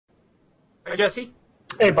Hi, Jesse.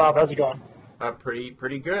 Hey, Bob. How's it going?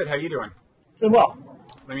 Pretty good. How you doing? Doing well.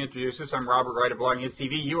 Let me introduce us. I'm Robert Wright of Blogging Hits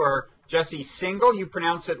TV. You are Jesse Singal. You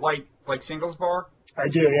pronounce it like Singal's Bar? I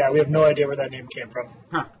do, yeah. We have no idea where that name came from.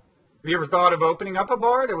 Huh. Have you ever thought of opening up a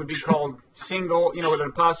bar that would be called Singal, with an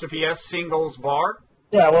apostrophe S, Singal's Bar?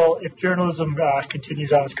 Yeah, well, if journalism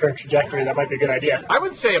continues on its current trajectory, that might be a good idea. I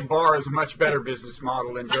would say a bar is a much better business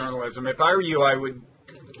model than journalism. If I were you, I would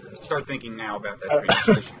start thinking now about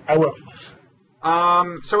that. I will.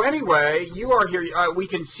 So anyway, you are here. We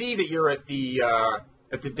can see that you're at the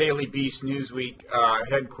Daily Beast Newsweek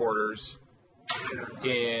headquarters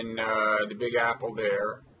in the Big Apple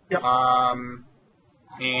there. Yep.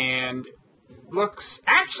 And looks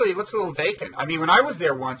a little vacant. I mean, when I was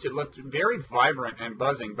there once, it looked very vibrant and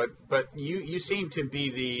buzzing. But you seem to be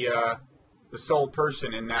the sole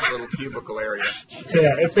person in that little cubicle area.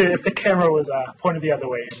 Yeah, if the camera was pointed the other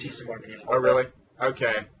way, you'd see some more people. Oh, really?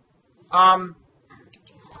 Okay.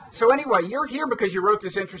 So anyway, you're here because you wrote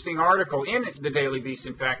this interesting article in the Daily Beast,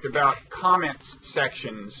 in fact, about comments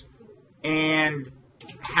sections and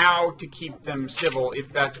how to keep them civil,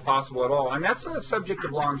 if that's possible at all. And that's a subject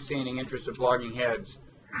of long-standing interest of blogging heads,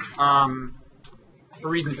 for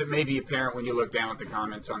reasons that may be apparent when you look down at the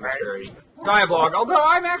comments on this very dialogue, although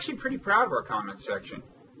I'm actually pretty proud of our comments section.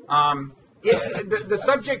 The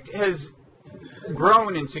subject has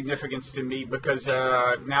grown in significance to me because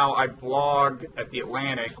now I blog at The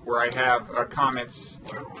Atlantic, where I have a comments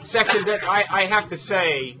section that I have to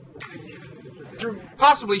say,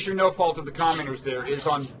 possibly through no fault of the commenters there, is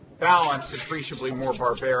on balance appreciably more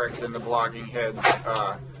barbaric than the blogging heads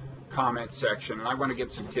comment section. And I want to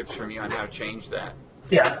get some tips from you on how to change that.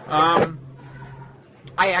 Yeah.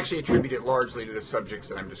 I actually attribute it largely to the subjects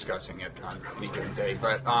that I'm discussing on any given day.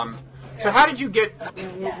 But so how did you get?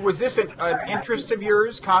 Was this an interest of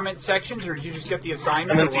yours, comment sections, or did you just get the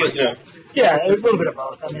assignment? Yeah, it was a little bit of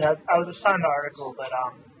both. I mean, I was assigned the article, but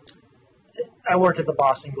I worked at the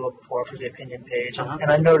Boston Globe before for the opinion page,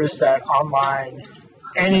 and I noticed that online,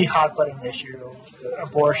 any hot-button issue,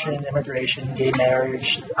 abortion, immigration, gay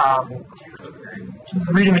marriage,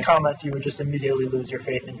 reading the comments, you would just immediately lose your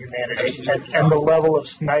faith in humanity. And the level of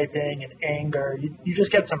sniping and anger, you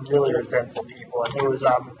just get some really resentful people. And there was,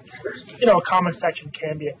 a comment section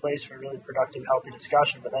can be a place for really productive, healthy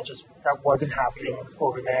discussion, but that wasn't happening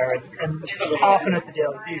over there. And often at the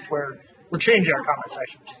Daily Beast, we're changing our comment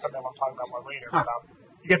section, which is something I want to talk about more later. But,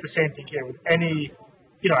 you get the same thing here with any.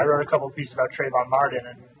 I wrote a couple of pieces about Trayvon Martin,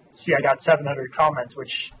 and I got 700 comments,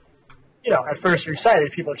 which, at first you're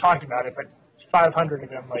excited, people are talking about it, but 500 of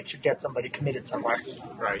them should get somebody committed somewhere.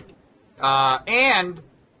 Right. And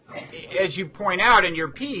as you point out in your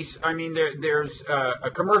piece, I mean, there's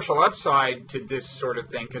a commercial upside to this sort of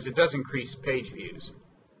thing because it does increase page views.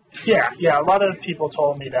 Yeah. A lot of people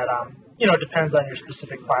told me that, it depends on your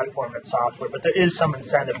specific platform and software, but there is some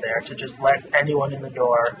incentive there to just let anyone in the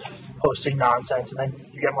door posting nonsense, and then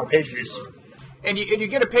you get more page views. And you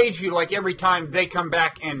get a page view every time they come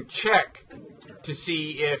back and check to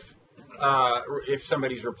see if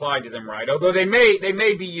somebody's replied to them right. Although they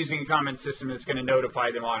may be using a comment system that's going to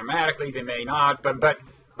notify them automatically. They may not. But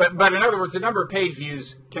in other words, the number of page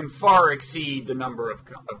views can far exceed the number of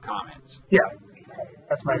comments. Yeah,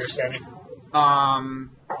 that's my understanding.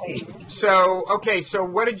 So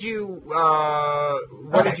what did you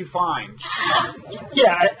find?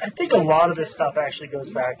 Yeah, I think a lot of this stuff actually goes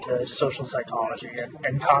back to social psychology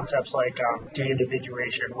and concepts like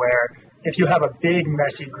de-individuation, where if you have a big,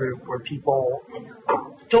 messy group where people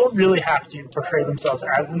don't really have to portray themselves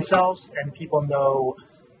as themselves, and people know,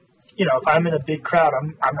 if I'm in a big crowd,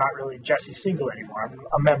 I'm not really Jesse Singal anymore. I'm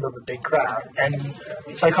a member of a big crowd. And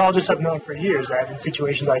psychologists have known for years that in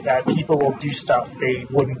situations like that, people will do stuff they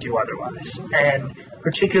wouldn't do otherwise. And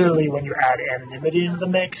particularly when you add anonymity into the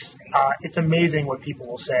mix, it's amazing what people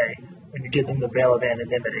will say when you give them the veil of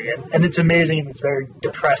anonymity. And it's amazing in this very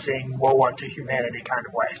depressing, woe unto humanity kind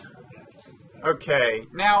of way. Okay.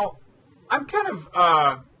 Now, I'm kind of...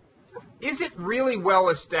 is it really well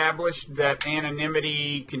established that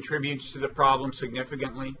anonymity contributes to the problem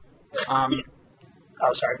significantly?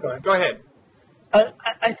 Sorry, go ahead. Go ahead.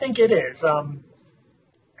 I think it is,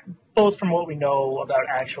 both from what we know about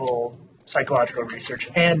actual psychological research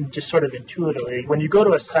and just sort of intuitively. When you go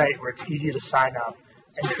to a site where it's easy to sign up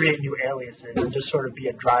and create new aliases and just sort of be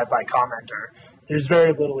a drive-by commenter, there's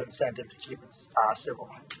very little incentive to keep it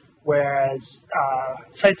civil. Whereas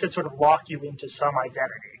sites that sort of lock you into some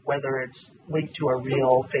identity, whether it's linked to a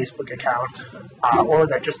real Facebook account or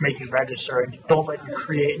that just make you register and don't let you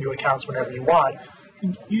create new accounts whenever you want,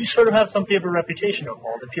 you sort of have something of a reputation to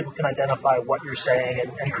uphold, and people can identify what you're saying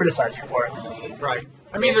and criticize you for it. Right.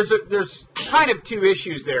 I mean, there's kind of two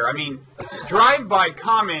issues there. I mean, drive-by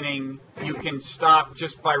commenting you can stop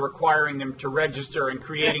just by requiring them to register and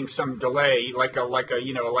creating some delay, like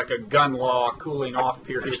a gun law cooling off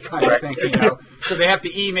period kind of thing. So they have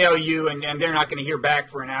to email you, and they're not going to hear back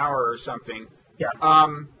for an hour or something. Yeah.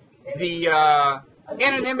 The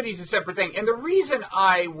anonymity is a separate thing, and the reason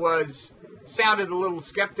I sounded a little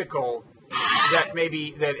skeptical that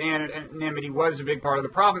maybe that anonymity was a big part of the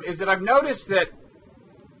problem is that I've noticed that,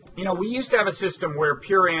 we used to have a system where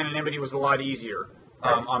pure anonymity was a lot easier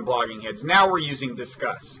on blogging heads. Now we're using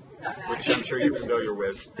Discuss, which I'm sure you're familiar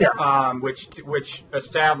with, which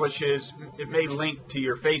establishes, it may link to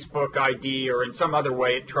your Facebook ID or in some other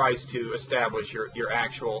way it tries to establish your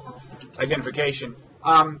actual identification.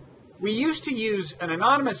 We used to use an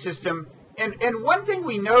anonymous system, and one thing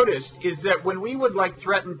we noticed is that when we would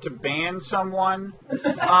threaten to ban someone,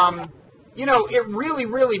 it really,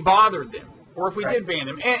 really bothered them. Or if we did ban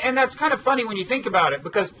them. And that's kind of funny when you think about it,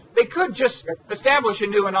 because they could just establish a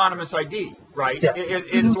new anonymous ID, right? Yeah.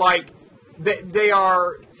 It's like they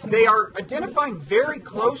are identifying very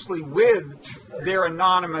closely with their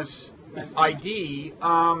anonymous ID.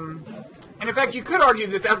 And in fact, you could argue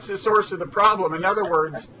that that's the source of the problem. In other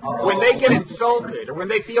words, when they get insulted or when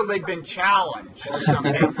they feel they've been challenged or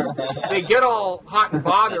something, they get all hot and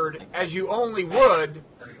bothered, as you only would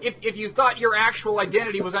if you thought your actual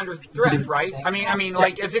identity was under threat, right? I mean,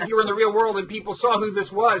 like as if you were in the real world and people saw who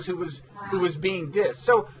this was, who was being dissed.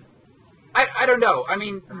 So, I don't know. I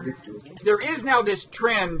mean, there is now this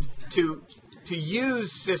trend to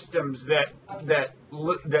use systems that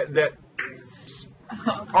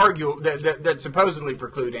argue that supposedly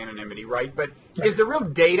preclude anonymity, right? But is there real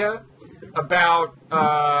data about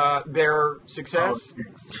their success?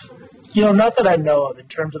 Not that I know of in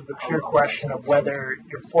terms of the pure question of whether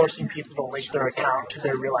you're forcing people to link their account to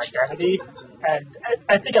their real identity. And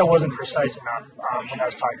I think I wasn't precise enough when I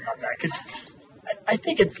was talking about that, because I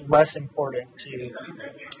think it's less important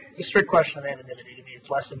the strict question of anonymity to me is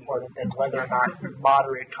less important than whether or not you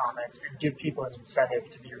moderate comments and give people an incentive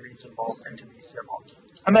to be reasonable and to be civil.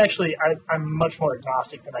 I'm much more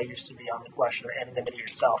agnostic than I used to be on the question of anonymity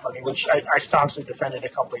itself. I mean, which I staunchly defended a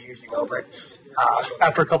couple of years ago, but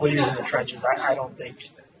after a couple of years in the trenches, I don't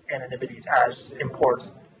think anonymity is as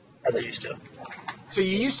important as I used to. So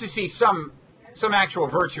you used to see some actual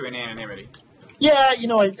virtue in anonymity. Yeah,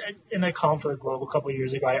 in a column for the Globe a couple of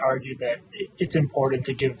years ago, I argued that it's important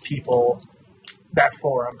to give people that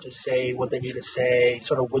forum to say what they need to say,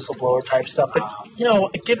 sort of whistleblower type stuff. But,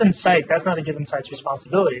 a given site, that's not a given site's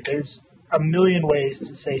responsibility. There's a million ways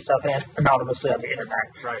to say stuff anonymously on the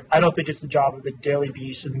internet. Right. I don't think it's the job of the Daily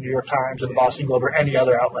Beast or the New York Times or the Boston Globe or any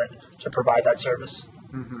other outlet to provide that service.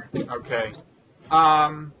 Mm-hmm. Okay.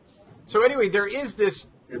 So anyway, there is this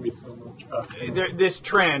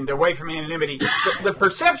trend away from anonymity. The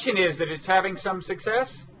perception is that it's having some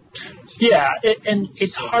success? Yeah, and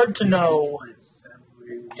it's hard to know.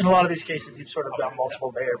 In a lot of these cases, you've sort of got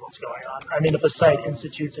multiple variables going on. I mean, if a site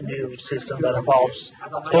institutes a new system that involves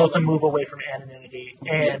both a move away from anonymity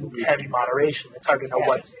and heavy moderation, it's hard to know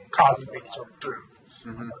what causes things to improve.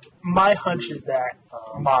 Mm-hmm. My hunch is that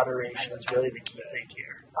moderation is really the key thing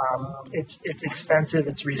here. It's expensive,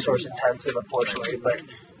 it's resource intensive, unfortunately, but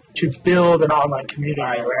to build an online community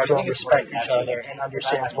where everyone respects each other and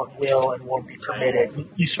understands what will and won't be permitted,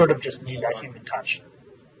 you sort of just need that human touch.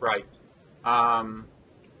 Right.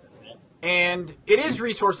 And it is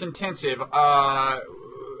resource intensive,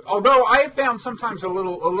 although I have found sometimes a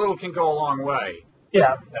little can go a long way.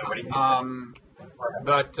 Yeah.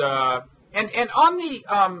 But and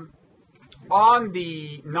on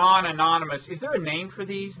the non-anonymous, is there a name for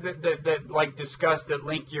these that like discuss that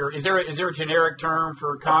link your? Is there a generic term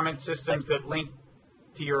for comment systems that link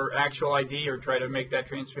to your actual ID or try to make that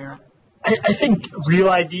transparent? I think real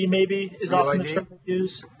ID maybe is real often ID? the term we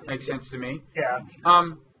use. Makes sense to me. Yeah.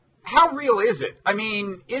 How real is it? I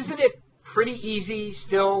mean, isn't it pretty easy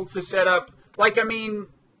still to set up? Like, I mean,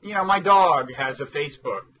 my dog has a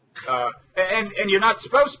Facebook. And you're not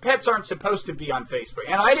supposed. Pets aren't supposed to be on Facebook.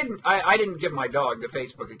 And I didn't give my dog the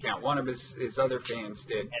Facebook account. One of his other fans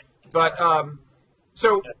did. But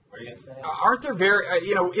so aren't there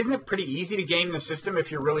isn't it pretty easy to game the system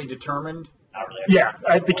if you're really determined? Yeah,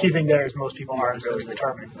 the key thing there is most people aren't really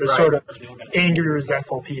determined. They're sort of angry,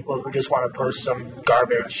 resentful people who just want to post some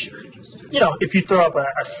garbage. If you throw up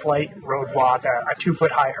a slight roadblock, a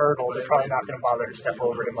 2-foot-high hurdle, they're probably not going to bother to step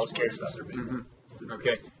over it in most cases. Mm-hmm.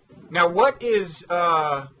 Okay. Now, what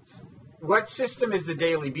system is the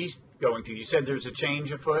Daily Beast going to? You said there's a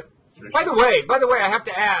change afoot? By the way, I have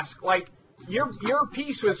to ask, like, your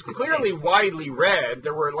piece was clearly widely read.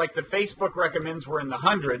 There were, like, the Facebook recommends were in the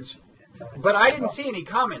hundreds, but I didn't see any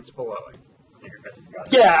comments below it.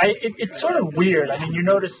 Yeah, it's sort of weird. I mean, you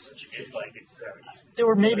notice there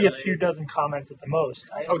were maybe a few dozen comments at the most.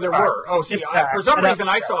 There were. Oh, see, for some reason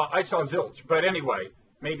I saw zilch. But anyway,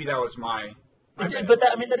 maybe that was my. But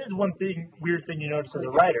that is one weird thing you notice as a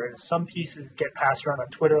writer is some pieces get passed around on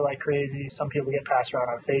Twitter like crazy. Some people get passed around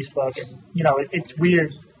on Facebook, and it's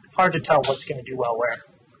weird, hard to tell what's going to do well where.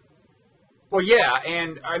 Well, yeah,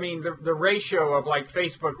 and I mean the ratio of like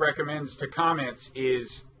Facebook recommends to comments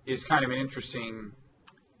is kind of an interesting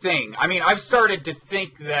thing. I mean, I've started to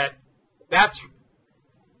think that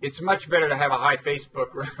it's much better to have a high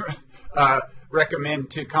Facebook recommend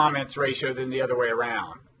to comments ratio than the other way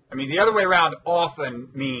around. I mean, the other way around often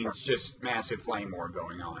means just massive flame war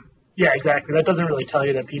going on. Yeah, exactly. That doesn't really tell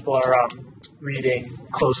you that people are reading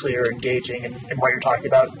closely or engaging in what you're talking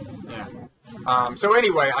about. Yeah. So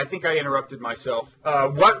anyway, I think I interrupted myself.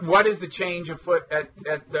 What is the change afoot at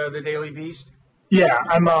the Daily Beast? Yeah,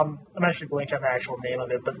 I'm actually blanking on the actual name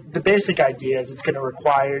of it, but the basic idea is it's going to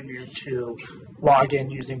require you to log in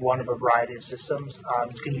using one of a variety of systems.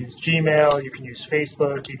 You can use Gmail, you can use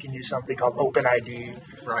Facebook, you can use something called OpenID.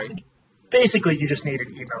 Right. Basically, you just need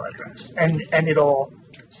an email address, and it'll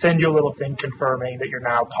send you a little thing confirming that you're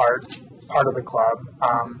now part of the club.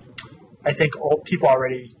 I think people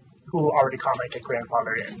who already comment get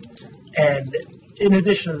grandfathered in, and in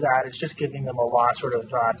addition to that, it's just giving them a lot sort of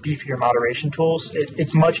beefier moderation tools.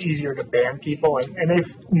 It's much easier to ban people, and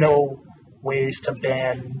they've no ways to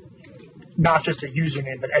ban not just a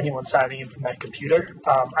username, but anyone signing in from that computer.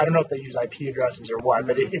 I don't know if they use IP addresses or what,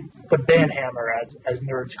 but the ban hammer, as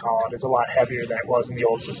nerds call it, is a lot heavier than it was in the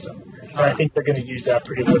old system. And I think they're going to use that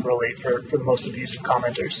pretty liberally for the most abusive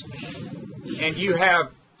commenters. And you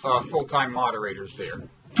have full-time moderators there.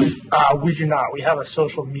 We do not. We have a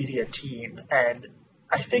social media team, and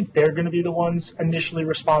I think they're going to be the ones initially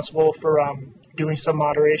responsible for doing some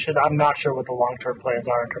moderation. I'm not sure what the long-term plans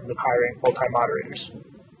are in terms of hiring full-time moderators.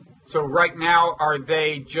 So right now, are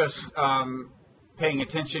they just paying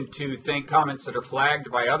attention to comments that are flagged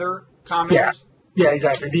by other commenters? Yeah,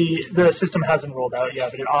 exactly. The system hasn't rolled out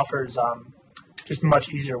yet, but it offers just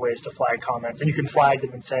much easier ways to flag comments, and you can flag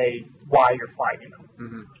them and say why you're flagging them.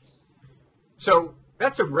 Mm-hmm. So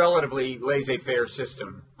that's a relatively laissez-faire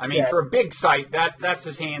system. I mean, for a big site, that's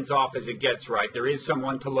as hands-off as it gets, right? There is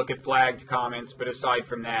someone to look at flagged comments, but aside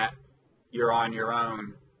from that, you're on your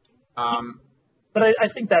own. But I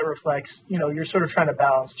think that reflects, you're sort of trying to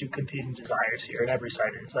balance two competing desires here in every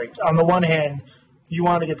site. It's like, on the one hand, you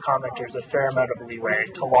want to give commenters a fair amount of leeway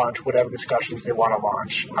to launch whatever discussions they want to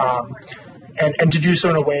launch. And to do so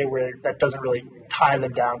in a way where that doesn't really tie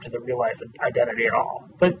them down to the real-life identity at all.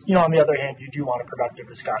 But, on the other hand, you do want a productive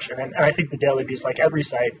discussion. And I think the Daily Beast, like every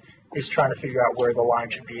site, is trying to figure out where the line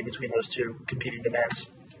should be between those two competing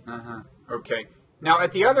demands. Okay. Now,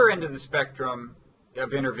 at the other end of the spectrum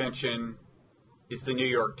of intervention is the New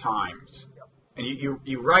York Times. And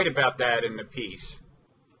you write about that in the piece,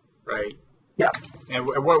 right? Yeah. And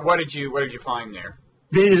what did you find there?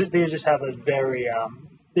 They just have a very...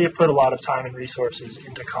 they have put a lot of time and resources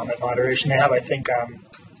into comment moderation. They have, I think,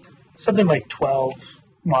 something like 12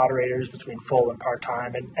 moderators between full and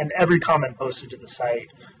part-time, and every comment posted to the site,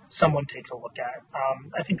 someone takes a look at.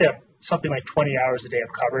 I think they have something like 20 hours a day of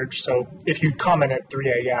coverage, so if you comment at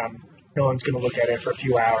 3 a.m., no one's going to look at it for a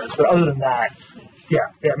few hours. But other than that,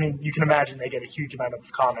 I mean, you can imagine they get a huge amount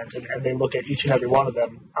of comments, and they look at each and every one of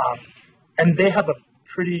them. And they have a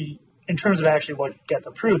pretty... In terms of actually what gets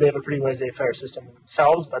approved, they have a pretty laissez-faire system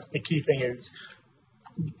themselves, but the key thing is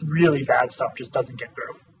really bad stuff just doesn't get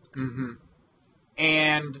through. Mm-hmm.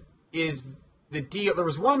 And is the deal... There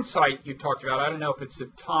was one site you talked about, I don't know if it's the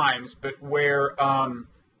Times, but where a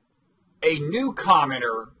new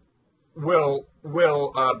commenter will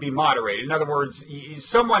be moderated. In other words,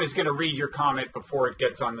 someone is going to read your comment before it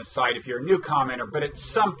gets on the site if you're a new commenter, but at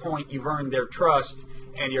some point you've earned their trust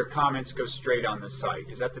and your comments go straight on the site.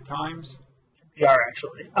 Is that the Times? PR,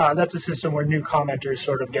 actually. That's a system where new commenters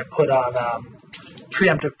sort of get put on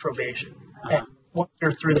preemptive probation. And once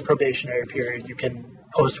you're through the probationary period, you can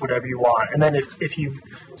post whatever you want. And then if you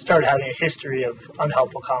start having a history of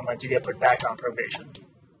unhelpful comments, you get put back on probation.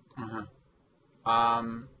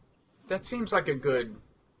 That seems like a good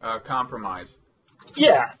compromise.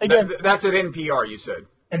 Yeah. Again, that's at NPR, you said.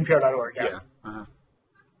 NPR.org, yeah.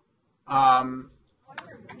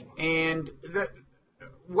 And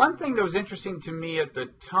one thing that was interesting to me at the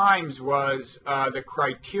Times was the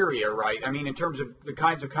criteria, right? I mean, in terms of the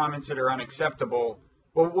kinds of comments that are unacceptable,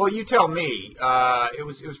 Well, you tell me. It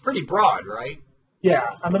was pretty broad, right? Yeah,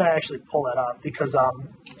 I'm going to actually pull that up because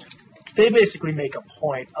they basically make a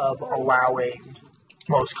point of allowing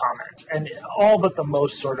most comments and all but the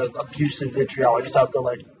most sort of abusive, vitriolic stuff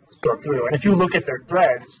they'll go through. And if you look at their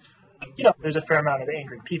threads, there's a fair amount of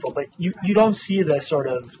angry people, but you don't see the sort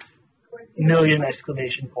of million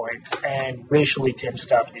exclamation points and racially tinged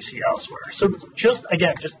stuff you see elsewhere. So just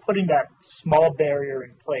putting that small barrier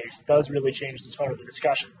in place does really change the tone of the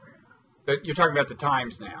discussion. But you're talking about the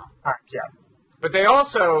Times now. Yeah. But they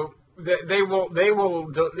also they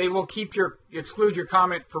will exclude your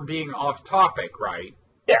comment for being off topic, right?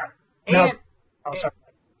 Yeah.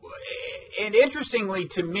 And interestingly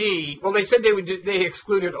to me, well, they said they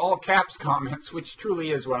excluded all caps comments, which truly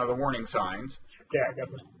is one of the warning signs. Yeah,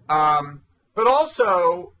 definitely. But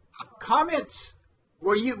also comments.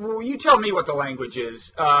 Well, you tell me what the language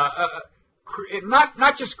is.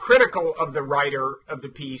 Not just critical of the writer of the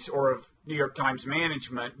piece or of New York Times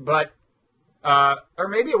management, but or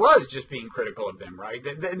maybe it was just being critical of them, right?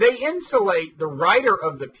 They insulate the writer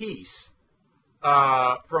of the piece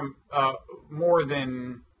from more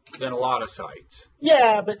than a lot of sites.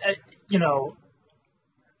 Yeah, but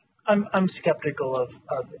I'm skeptical of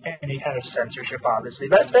any kind of censorship. Obviously,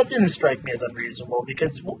 that didn't strike me as unreasonable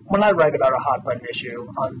because when I write about a hot button issue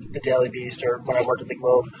on the Daily Beast or when I worked at the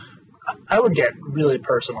Globe, I would get really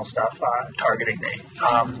personal stuff targeting me,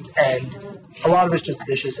 and a lot of it's just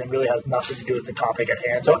vicious and really has nothing to do with the topic at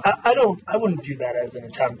hand. So I wouldn't view that as an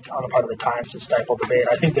attempt on the part of the Times to stifle debate.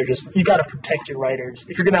 I think you got to protect your writers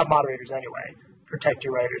if you're going to have moderators anyway. Protect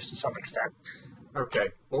your writers to some extent. Okay.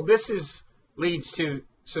 Well, this leads to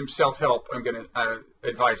some self-help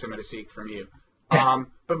advice I'm going to seek from you.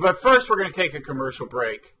 But first we're going to take a commercial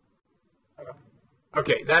break.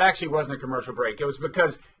 Okay, that actually wasn't a commercial break. It was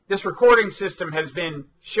because this recording system has been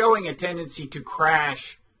showing a tendency to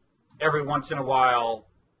crash every once in a while,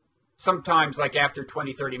 sometimes like after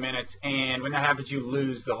 20, 30 minutes, and when that happens, you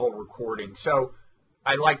lose the whole recording. So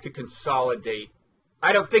I like to consolidate.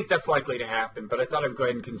 I don't think that's likely to happen, but I thought I'd go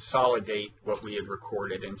ahead and consolidate what we had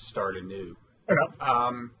recorded and start anew.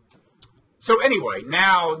 So anyway,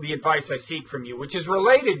 now the advice I seek from you, which is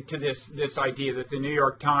related to this idea that the New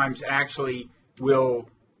York Times actually will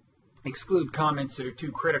exclude comments that are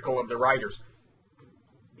too critical of the writers.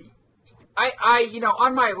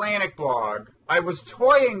 On my Atlantic blog, I was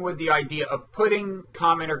toying with the idea of putting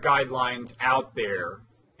commenter guidelines out there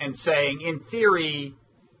and saying, in theory,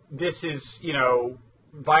 this is,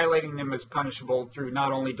 violating them is punishable through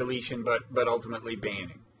not only deletion but ultimately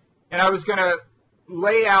banning. And I was going to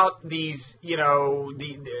lay out these, these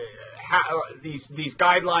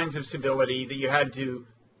guidelines of civility that you had to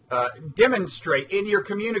demonstrate in your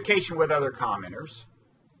communication with other commenters.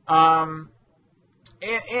 And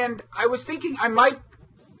I was thinking I might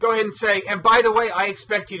go ahead and say, and by the way, I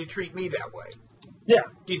expect you to treat me that way. Yeah.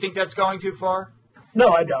 Do you think that's going too far?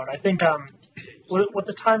 No, I don't. I think what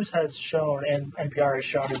the Times has shown and NPR has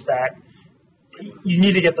shown is that you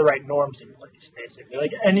need to get the right norms in place, basically.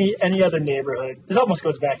 Like any other neighborhood, this almost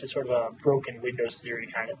goes back to sort of a broken windows theory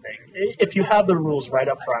kind of thing. If you have the rules right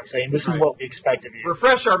up front saying this is what we expect of you.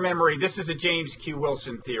 Refresh our memory, this is a James Q.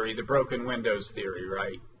 Wilson theory, the broken windows theory,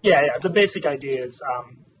 right? Yeah. The basic idea is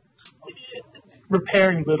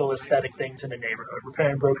repairing little aesthetic things in a neighborhood,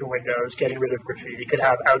 repairing broken windows, getting rid of graffiti could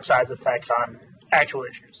have outsized effects on actual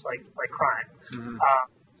issues like crime. Mm-hmm.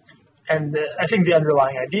 And I think the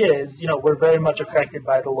underlying idea is, we're very much affected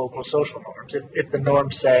by the local social norms. If the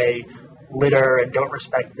norms say litter and don't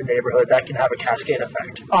respect the neighborhood, that can have a cascade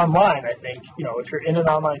effect. Online, I think, if you're in an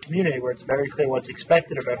online community where it's very clear what's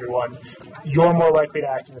expected of everyone, you're more likely to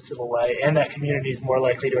act in a civil way, and that community is more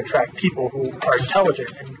likely to attract people who are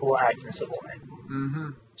intelligent and who will act in a civil way. Mm-hmm.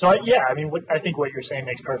 So, I think what you're saying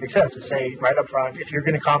makes perfect sense to say right up front, if you're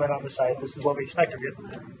going to comment on the site, this is what we expect of you.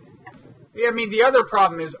 Yeah, the other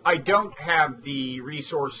problem is I don't have the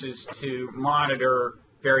resources to monitor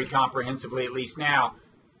very comprehensively, at least now.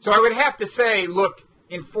 So I would have to say, look,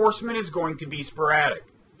 enforcement is going to be sporadic.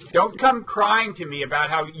 Don't come crying to me about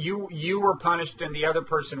how you were punished and the other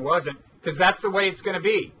person wasn't, because that's the way it's going to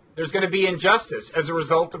be. There's going to be injustice as a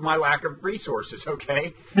result of my lack of resources,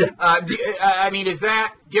 okay? Yeah. Do you have any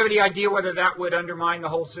idea whether that would undermine the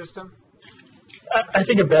whole system? I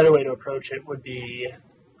think a better way to approach it would be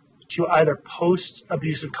to either post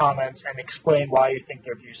abusive comments and explain why you think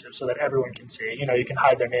they're abusive so that everyone can see. You can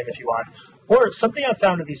hide their name if you want. Or something I've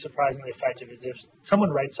found to be surprisingly effective is if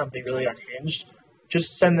someone writes something really unhinged,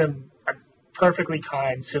 just send them a perfectly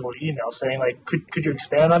kind civil email saying, could you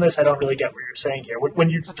expand on this? I don't really get what you're saying here. When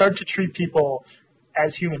you start to treat people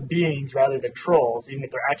as human beings rather than trolls, even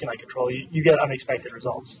if they're acting like a troll, you get unexpected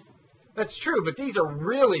results. That's true, but these are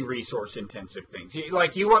really resource-intensive things. You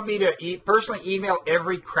want me to personally email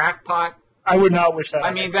every crackpot? I would not wish that.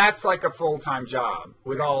 I mean, that's like a full-time job,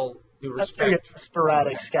 with all due respect. That's a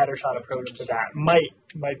sporadic, scattershot approach to that. Might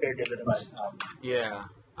bear dividends. Yeah.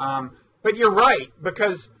 But you're right,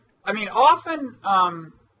 because, I mean, often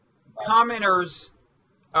commenters,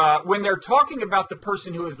 when they're talking about the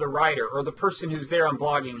person who is the writer or the person who's there on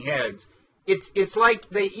Blogging Heads, it's like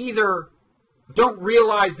they either don't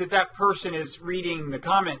realize that person is reading the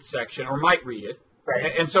comments section or might read it,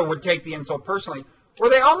 right, and so would take the insult personally, or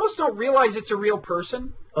they almost don't realize it's a real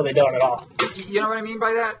person. Oh, they don't at all. You know what I mean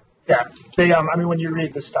by that? Yeah. They, I mean, when you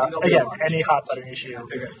read the stuff, again, any hot button issue, a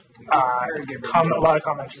lot of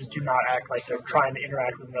commenters do not act like they're trying to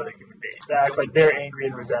interact with another human being. They act like they're angry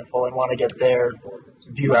and resentful and want to get their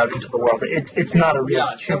view out into the world. It's not a real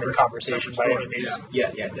human conversation by any means.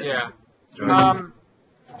 Yeah.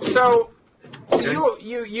 So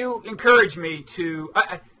you encourage me to,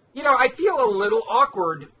 I feel a little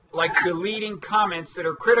awkward, like deleting comments that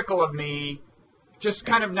are critical of me, just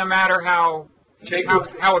kind of no matter how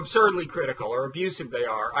absurdly critical or abusive they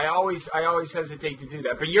are. I always hesitate to do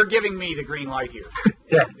that. But you're giving me the green light here.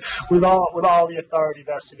 Yeah, with all the authority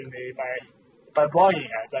vested in me by Blogging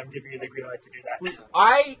Heads, I'm giving you the green light to do that.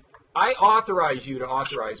 I authorize you to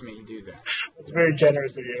authorize me to do that. It's very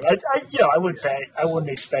generous of you. I would say I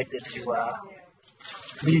wouldn't expect it to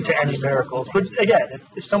lead to any miracles. But again,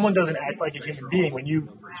 if someone doesn't act like a human being, when you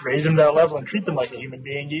raise them to that level and treat them like a human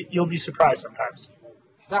being, you'll be surprised sometimes.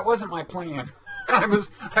 That wasn't my plan. I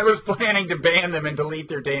was planning to ban them and delete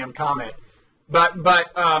their damn comment. But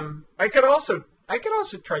I could also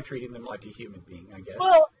try treating them like a human being, I guess.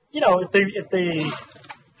 Well, if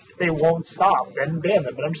they won't stop, then ban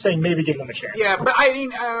them. But I'm just saying maybe give them a chance. Yeah, but I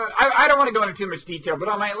mean, I don't want to go into too much detail, but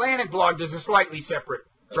on my Atlantic blog, there's a slightly separate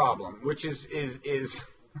problem, which is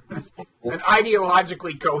an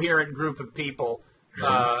ideologically coherent group of people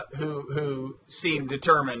who seem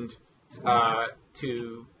determined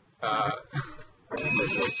to.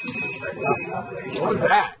 What was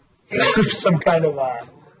that? Some kind of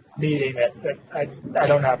meeting that I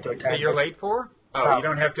don't have to attend. That you're late for? Oh, you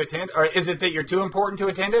don't have to attend? Or is it that you're too important to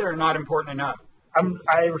attend it or not important enough?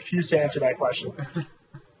 I refuse to answer that question.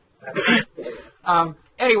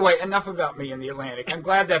 Anyway, enough about me in the Atlantic. I'm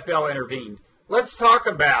glad that Bell intervened. Let's talk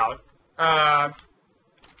about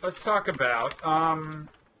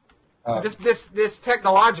this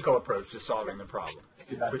technological approach to solving the problem,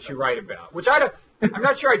 which you write about, which I'm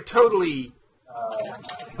not sure I totally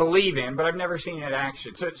believe in, but I've never seen it in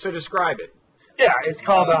action. So describe it. Yeah, it's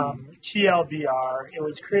called TLDR. It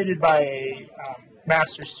was created by a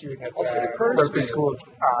master's student at the Berkeley School of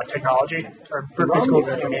Technology, or Berkeley School of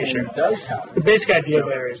Information. The basic idea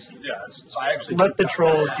there is let the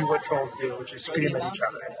trolls do what trolls do, which is scream at each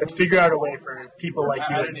other, but figure out a way for people like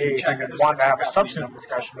you and Dave who want to have a substantive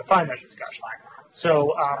discussion to find that discussion.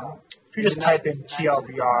 So if you just type in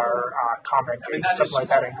TLDR comment, something like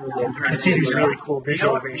that in Google, you can see these really cool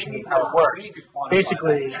visualizations of how it works.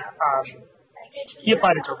 Basically, he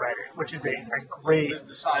applied it to Reddit, which is a great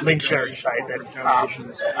link sharing site that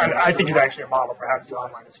I think is actually a model for having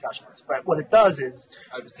online discussions. But what it does is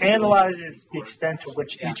analyzes the extent to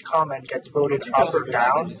which each comment gets voted up or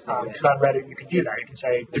down. Because on Reddit you can do that. You can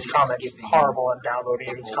say, this comment's horrible, I'm downloading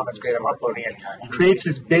it, this comment's great, I'm uploading it. It creates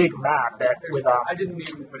this big map that with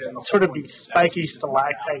sort of these spiky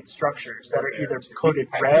stalactite structures that are either coded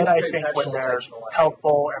red, I think, when they're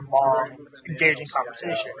helpful and long, engaging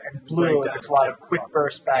conversation, and blue if it's a lot of quick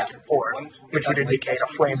bursts back and forth, which would indicate a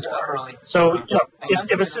flamethrower. So,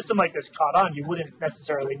 if a system like this caught on, you wouldn't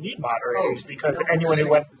necessarily need moderators because anyone who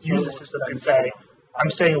went to use the system can say,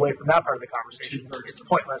 I'm staying away from that part of the conversation. It's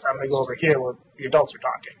pointless. I'm going to go over here where the adults are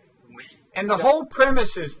talking. And the whole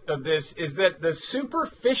premise of this is that the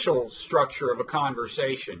superficial structure of a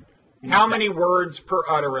conversation, how many words per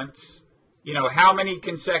utterance, how many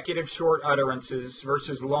consecutive short utterances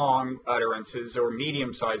versus long utterances or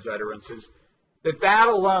medium-sized utterances, that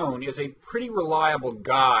alone is a pretty reliable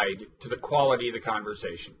guide to the quality of the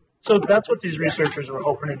conversation. So that's what these researchers were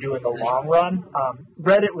hoping to do in the long run.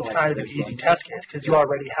 Reddit was kind of an easy test case because you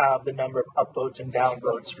already have the number of upvotes and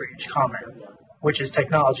downvotes for each comment, which is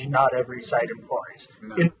technology not every site employs.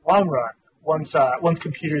 No. In the long run, once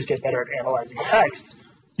computers get better at analyzing text,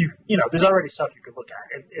 there's already stuff you could look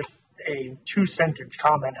at. If a 2-sentence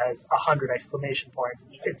comment has 100 exclamation points,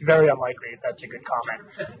 it's very unlikely that's a good comment.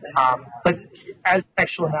 But as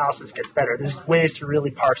textual analysis gets better, there's ways to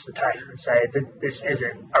really parse the text and say that this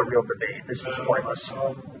isn't a real debate. This is pointless.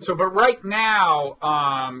 So, but right now,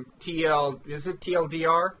 is it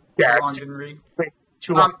TLDR? Yeah, Long didn't read.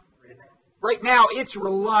 Too long. Right now, it's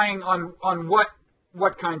relying on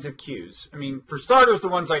what kinds of cues? I mean, for starters, the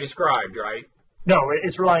ones I described, right? No,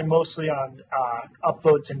 it's relying mostly on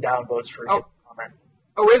upvotes and downvotes for a given comment.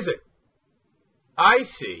 Oh, is it? I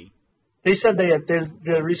see. They said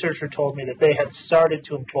the researcher told me that they had started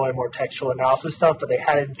to employ more textual analysis stuff, but they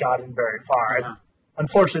hadn't gotten very far. Uh-huh.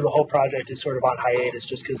 Unfortunately, the whole project is sort of on hiatus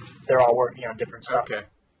just because they're all working on different stuff. Okay.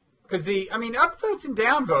 Because upvotes and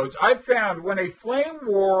downvotes, I've found when a flame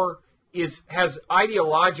war has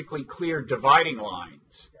ideologically clear dividing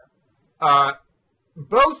lines,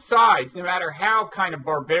 both sides, no matter how kind of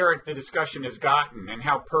barbaric the discussion has gotten and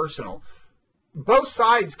how personal, both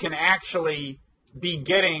sides can actually be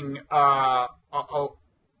getting a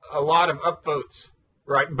lot of upvotes,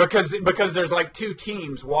 right? Because there's like two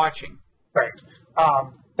teams watching. Right.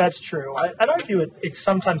 That's true. I'd argue it's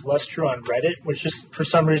sometimes less true on Reddit, which just for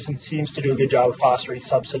some reason seems to do a good job of fostering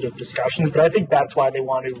substantive discussions. But I think that's why they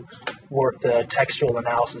want to work the textual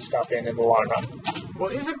analysis stuff in the long run. Well,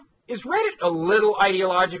 is Reddit a little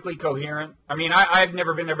ideologically coherent? I mean, I've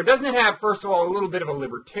never been there, but doesn't it have, first of all, a little bit of a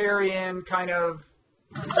libertarian kind of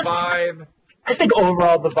vibe? I think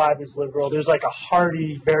overall the vibe is liberal. There's like a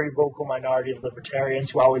hearty, very vocal minority of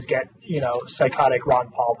libertarians who always get, psychotic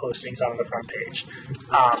Ron Paul postings on the front page.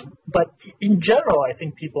 But in general, I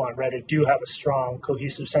think people on Reddit do have a strong,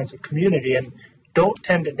 cohesive sense of community and don't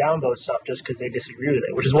tend to downvote stuff just because they disagree with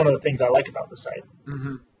it, which is one of the things I like about the site.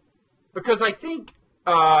 Mm-hmm. Because I think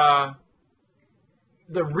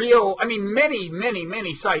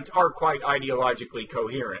many sites are quite ideologically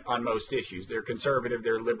coherent on most issues. They're conservative,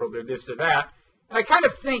 they're liberal, they're this or that. And I kind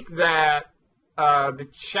of think that the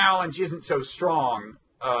challenge isn't so strong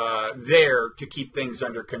there to keep things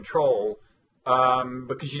under control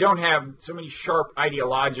because you don't have so many sharp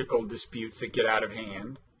ideological disputes that get out of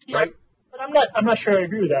hand, right? But I'm not sure I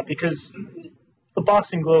agree with that because the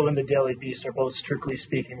Boston Globe and the Daily Beast are both strictly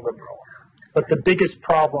speaking liberal. But the biggest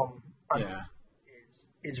problem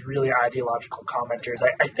is really ideological commenters.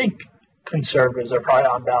 I think conservatives are probably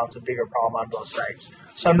on balance a bigger problem on both sites.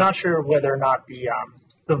 So I'm not sure whether or not the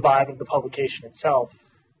vibe of the publication itself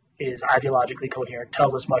is ideologically coherent,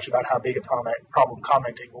 tells us much about how big a problem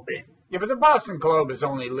commenting will be. Yeah, but the Boston Globe is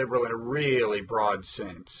only liberal in a really broad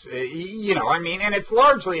sense. And it's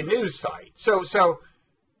largely a news site.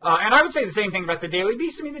 And I would say the same thing about the Daily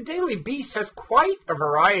Beast. I mean, the Daily Beast has quite a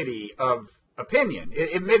variety of opinion.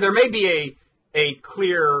 There may be a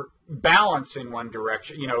clear balance in one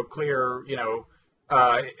direction,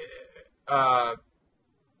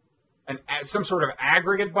 some sort of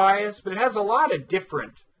aggregate bias, but it has a lot of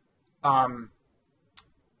different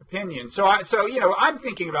opinions. So I'm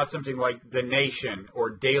thinking about something like The Nation or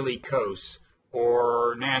Daily Kos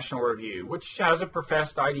or National Review, which has a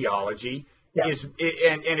professed ideology,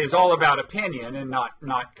 is all about opinion and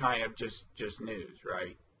not kind of just news,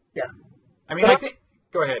 right? Yeah. I mean,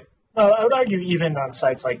 go ahead. I would argue even on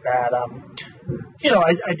sites like that,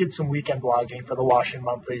 I did some weekend blogging for the Washington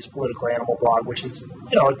Monthly's Political Animal blog, which is,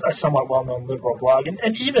 a somewhat well-known liberal blog.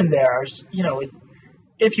 And even there,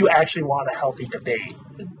 if you actually want a healthy debate,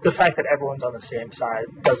 the fact that everyone's on the same side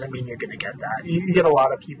doesn't mean you're going to get that. You get a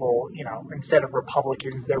lot of people, instead of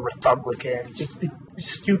Republicans, they're Republicans, just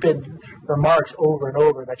stupid remarks over and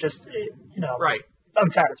over that just, right. It's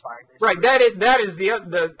unsatisfying. Basically. Right. That is the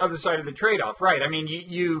other side of the trade-off. Right. I mean,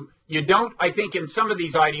 you don't. I think in some of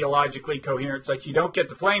these ideologically coherent sites, you don't get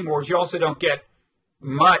the flame wars. You also don't get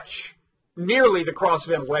nearly the cross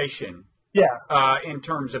ventilation. Yeah. In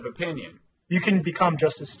terms of opinion, you can become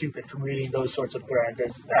just as stupid from reading those sorts of threads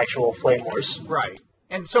as actual flame wars. Right.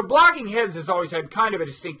 And so, Blogging Heads has always had kind of a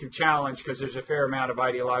distinctive challenge because there's a fair amount of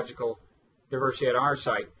ideological diversity at our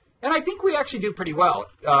site, and I think we actually do pretty well.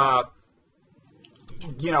 On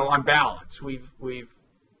balance, we've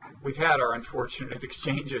had our unfortunate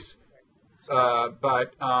exchanges,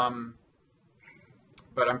 but I'm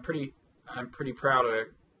pretty proud of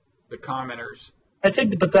the commenters. I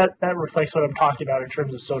think, but that reflects what I'm talking about in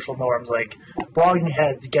terms of social norms. Like, Blogging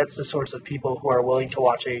Heads gets the sorts of people who are willing to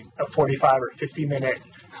watch a 45 or 50-minute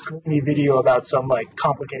video about some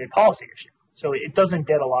complicated policy issue. So it doesn't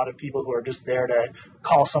get a lot of people who are just there to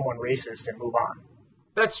call someone racist and move on.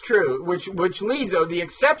 That's true, which leads, the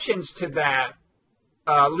exceptions to that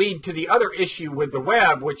lead to the other issue with the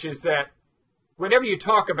web, which is that whenever you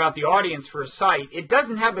talk about the audience for a site, it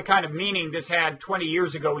doesn't have the kind of meaning this had 20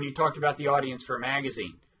 years ago when you talked about the audience for a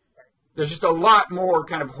magazine. There's just a lot more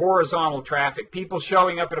kind of horizontal traffic, people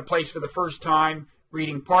showing up at a place for the first time,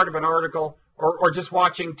 reading part of an article, or just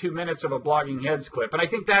watching 2 minutes of a Blogging Heads clip. And I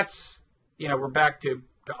think that's, we're back to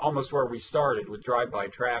almost where we started with drive-by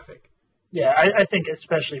traffic. Yeah, I think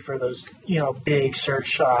especially for those, big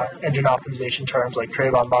search engine optimization terms like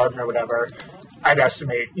trade bombardment or whatever, I'd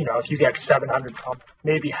estimate, if you get 700 comments,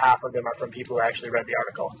 maybe half of them are from people who actually read the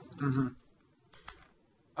article.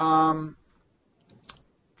 Mm-hmm.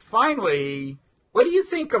 Finally, what do you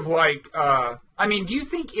think of do you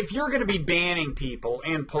think if you're going to be banning people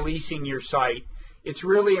and policing your site, it's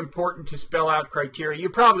really important to spell out criteria? You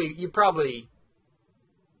probably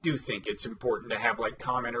do think it's important to have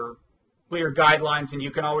commenter clear guidelines, and you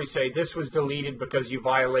can always say this was deleted because you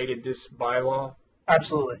violated this bylaw.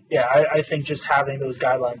 Absolutely. Yeah, I think just having those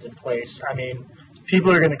guidelines in place, people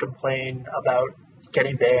are going to complain about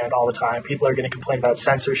getting banned all the time. People are going to complain about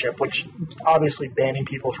censorship, which obviously banning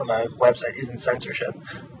people from a website isn't censorship.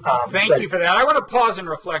 Thank you for that. I want to pause and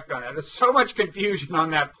reflect on that. There's so much confusion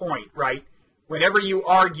on that point, right? Whenever you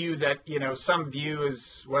argue that, some view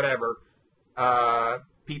is whatever,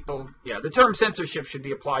 the term censorship should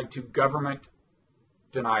be applied to government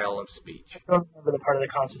denial of speech. I don't remember the part of the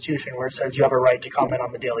Constitution where it says you have a right to comment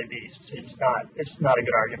on the Daily Beast. It's not a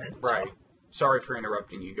good argument. Right. So. Sorry for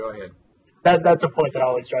interrupting you. Go ahead. That's a point that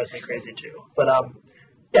always drives me crazy too. But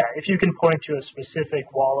if you can point to a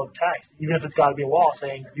specific wall of text, even if it's got to be a wall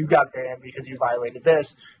saying you got banned because you violated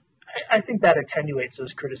this, I think that attenuates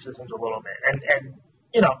those criticisms a little bit. And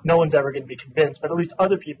no one's ever going to be convinced, but at least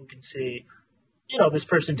other people can see, this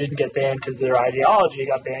person didn't get banned because their ideology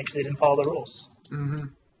got banned because they didn't follow the rules. Mm-hmm.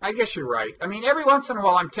 I guess you're right. Every once in a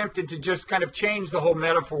while I'm tempted to just kind of change the whole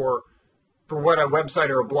metaphor for what a website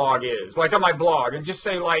or a blog is. Like on my blog, and just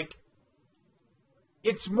say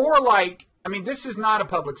it's more like, this is not a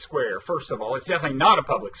public square, first of all. It's definitely not a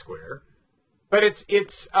public square. But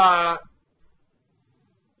it's a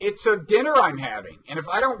dinner I'm having. And if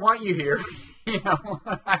I don't want you here,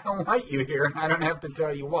 I don't want you here, and I don't have to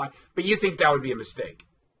tell you why. But you think that would be a mistake?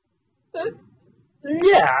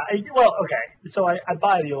 Yeah. Okay. So I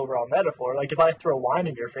buy the overall metaphor. Like, if I throw wine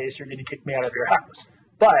in your face, you're going to kick me out of your house.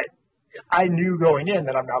 But I knew going in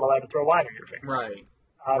that I'm not allowed to throw wine in your face. Right.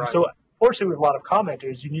 So, fortunately, with a lot of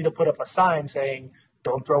commenters, you need to put up a sign saying,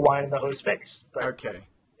 don't throw wine in the host's face. But okay.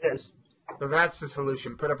 It is. So that's the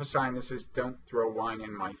solution. Put up a sign that says, don't throw wine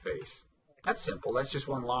in my face. That's simple. That's just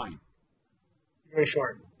one line. Very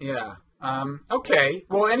short. Yeah. Okay.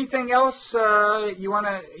 Well, anything else you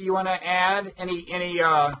wanna add? Any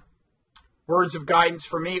words of guidance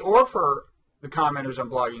for me or for the commenters on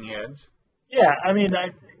Blogging Heads? Yeah. I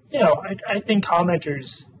think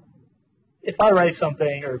commenters, if I write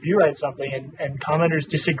something or if you write something and commenters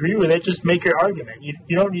disagree with it, just make your argument.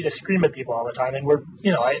 You don't need to scream at people all the time. And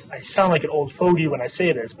I sound like an old fogey when I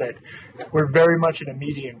say this, but we're very much in a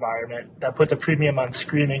media environment that puts a premium on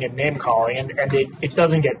screaming and name calling, and it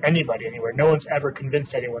doesn't get anybody anywhere. No one's ever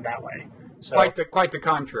convinced anyone that way. So, quite the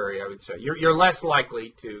contrary, I would say. You're less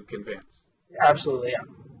likely to convince. Absolutely,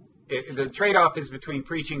 yeah. The trade-off is between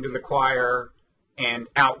preaching to the choir and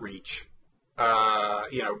outreach.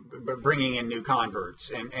 Bringing in new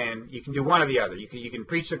converts, and you can do one or the other. You can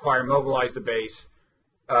preach the choir, mobilize the base,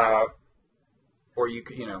 or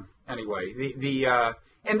anyway.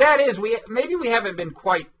 And that is we haven't been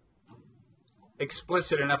quite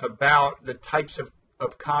explicit enough about the types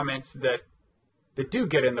of comments that do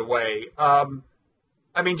get in the way.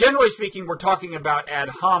 Generally speaking, we're talking about ad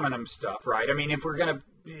hominem stuff, right? If we're going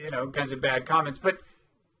to kinds of bad comments, but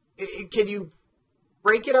can you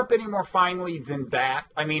break it up any more finely than that?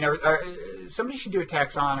 Somebody should do a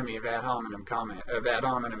taxonomy of ad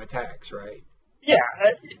hominem attacks, right? Yeah,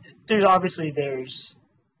 there's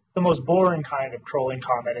the most boring kind of trolling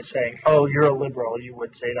comment is saying, "Oh, you're a liberal." You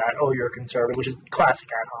would say that. "Oh, you're a conservative," which is classic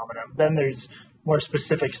ad hominem. Then there's more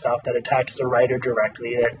specific stuff that attacks the writer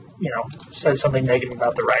directly, that says something negative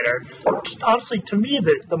about the writer. Honestly, to me,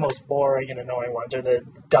 the most boring and annoying ones are the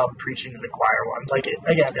dumb preaching to the choir ones.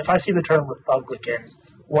 Again, if I see the term Republican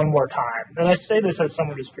one more time, and I say this as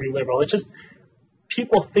someone who's pretty liberal, it's just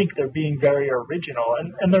people think they're being very original,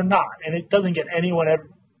 and they're not, and it doesn't get anyone ever.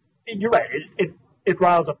 You're right. It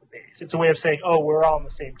riles up the base. It's a way of saying, "Oh, we're all on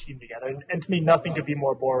the same team together." And to me, nothing could be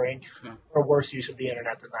more boring or worse use of the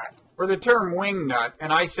internet than that. Or the term wingnut,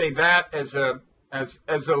 and I say that as a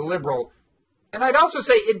liberal. And I'd also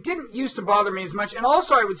say it didn't used to bother me as much. And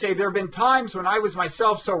also I would say there have been times when I was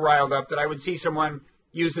myself so riled up that I would see someone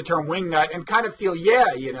use the term wingnut and kind of feel,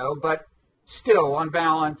 but still, on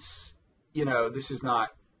balance, this is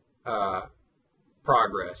not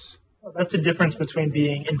progress. That's the difference between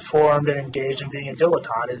being informed and engaged and being a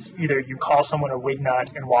dilettante. Is either you call someone a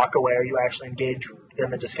wignut and walk away, or you actually engage in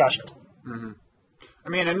the discussion. Mm-hmm. I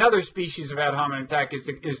mean, another species of ad hominem attack is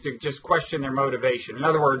to just question their motivation. In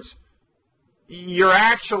other words, you're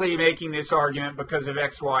actually making this argument because of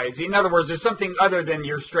X, Y, Z. In other words, there's something other than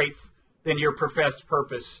your professed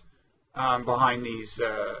purpose behind these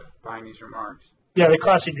remarks. Yeah, the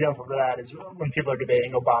classic example for that is when people are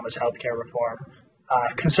debating Obama's healthcare reform.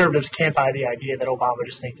 Conservatives can't buy the idea that Obama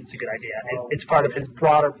just thinks it's a good idea. It's part of his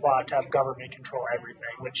broader plot to have government control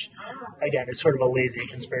everything, which, again, is sort of a lazy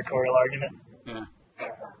conspiratorial argument. Yeah.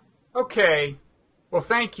 Okay. Well,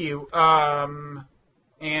 thank you. By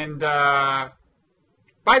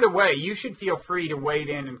the way, you should feel free to wade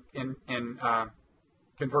in and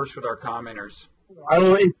converse with our commenters. I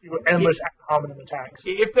will issue endless ad hominem attacks.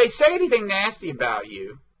 If they say anything nasty about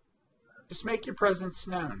you, just make your presence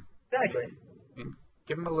known. Exactly. And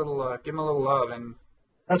give them a little love, and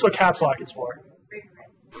that's what caps lock is for.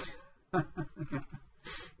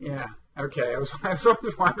 Yeah. Okay. I was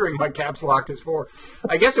always wondering what caps lock is for.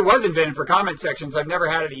 I guess it was invented for comment sections. I've never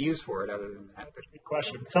had any use for it other than that. Good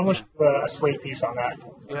question. Someone should do a Slate piece on that.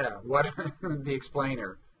 Yeah. What the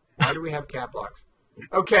explainer? Why do we have cap locks?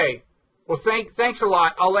 Okay. Well, thanks a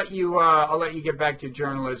lot. I'll let you get back to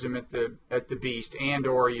journalism at the Beast and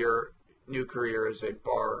or your new career as a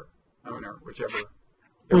bar owner, whichever.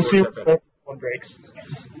 We'll see when breaks.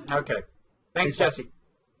 Okay. Thanks, Jesse.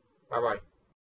 Bye-bye.